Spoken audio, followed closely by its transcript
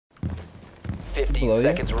15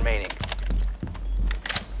 seconds remaining.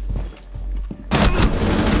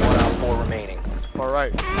 1 out 4 remaining. All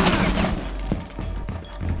right.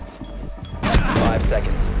 5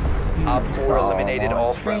 seconds. Op 4 eliminated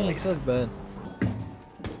all friendlies. That's bad.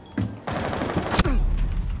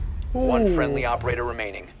 1 friendly operator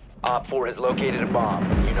remaining. Op 4 has located a bomb.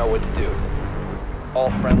 You know what to do. All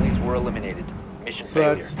friendlies were eliminated. Mission So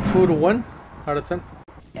failure. that's 2 to 1 out of 10.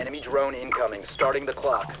 Enemy drone incoming. Starting the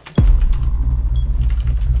clock.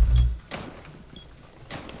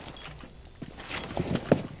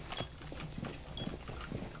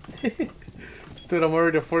 Dude, I'm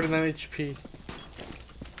already at 49 HP.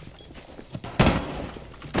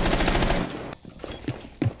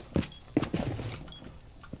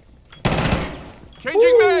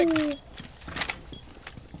 Changing mag.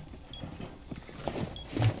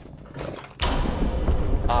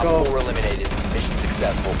 Op Go. 4 eliminated. Mission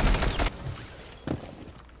successful.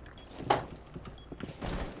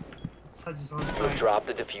 You'll drop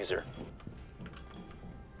the diffuser.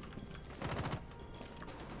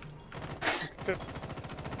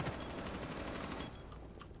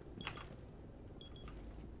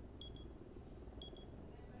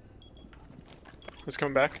 It's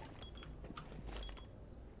coming back.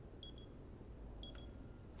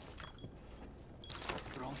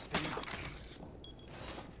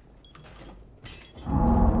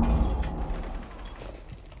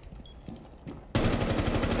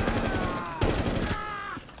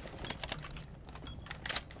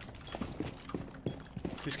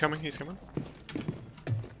 He's coming, he's coming.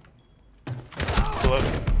 Below.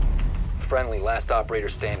 Friendly, last operator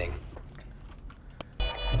standing.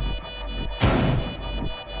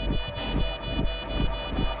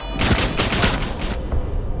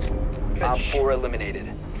 Op 4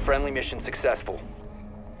 eliminated. Friendly mission successful.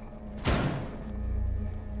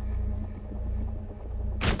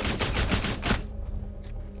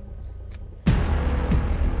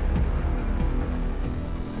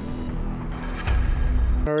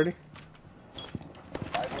 Already?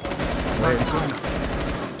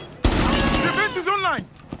 Defense is online!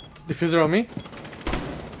 Diffuser on me?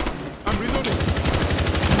 I'm reloading.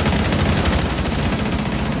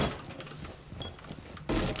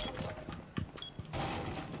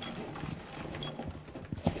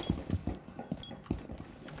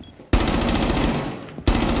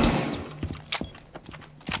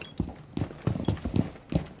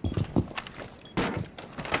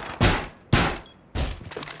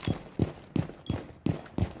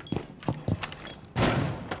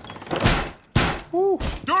 Woo!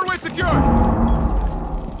 Doorway secure!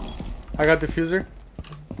 I got diffuser.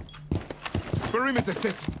 Perimeter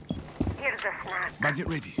set. Here's a snack. Magnet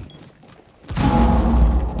ready.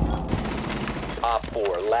 Op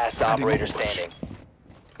 4, last operator standing.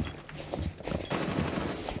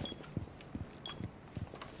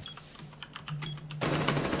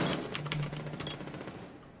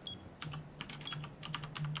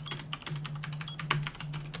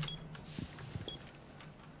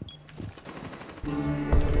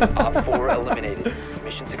 Op 4 eliminated.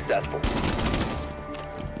 Mission successful.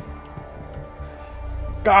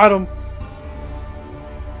 Got him!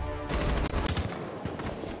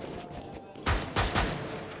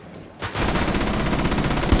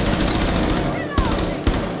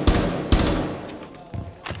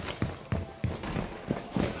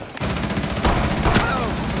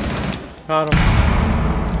 Got him.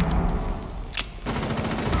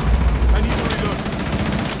 I need to reload.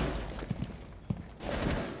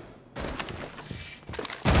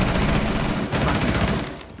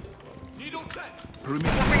 Needle set. Perimeter.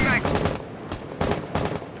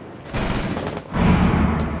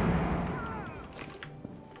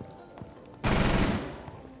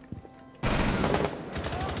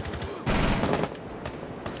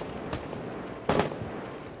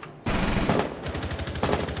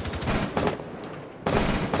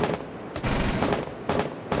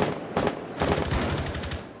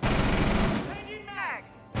 Changing mag.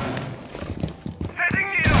 Setting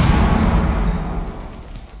needle.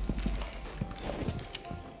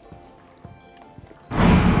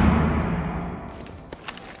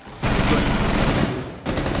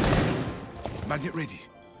 Magnet ready.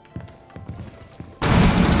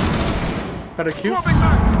 Got a cube. Swapping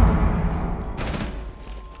mags.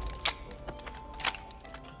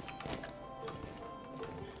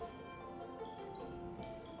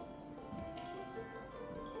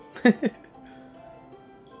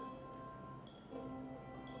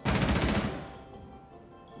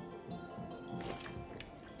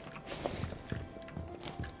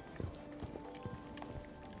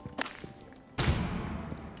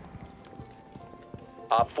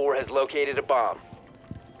 Op 4 has located a bomb.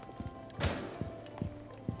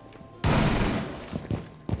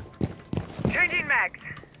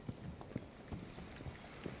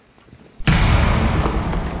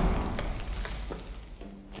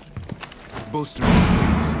 Bolstering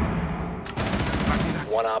defenses. Backing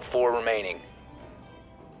up. One Op 4 remaining.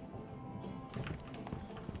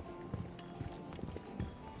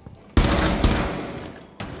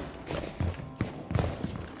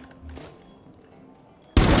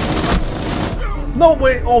 No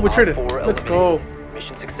way! Oh, we Op traded. 4 Let's go. eliminated.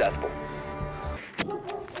 Mission successful.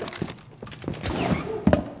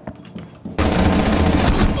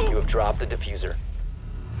 You have dropped the diffuser.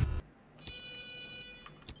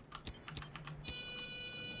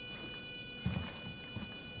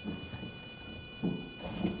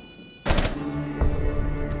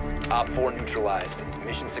 Op 4 neutralized.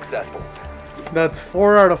 Mission successful. That's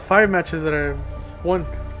 4 out of 5 matches that I've won.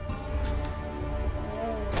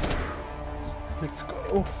 Let's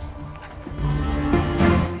go.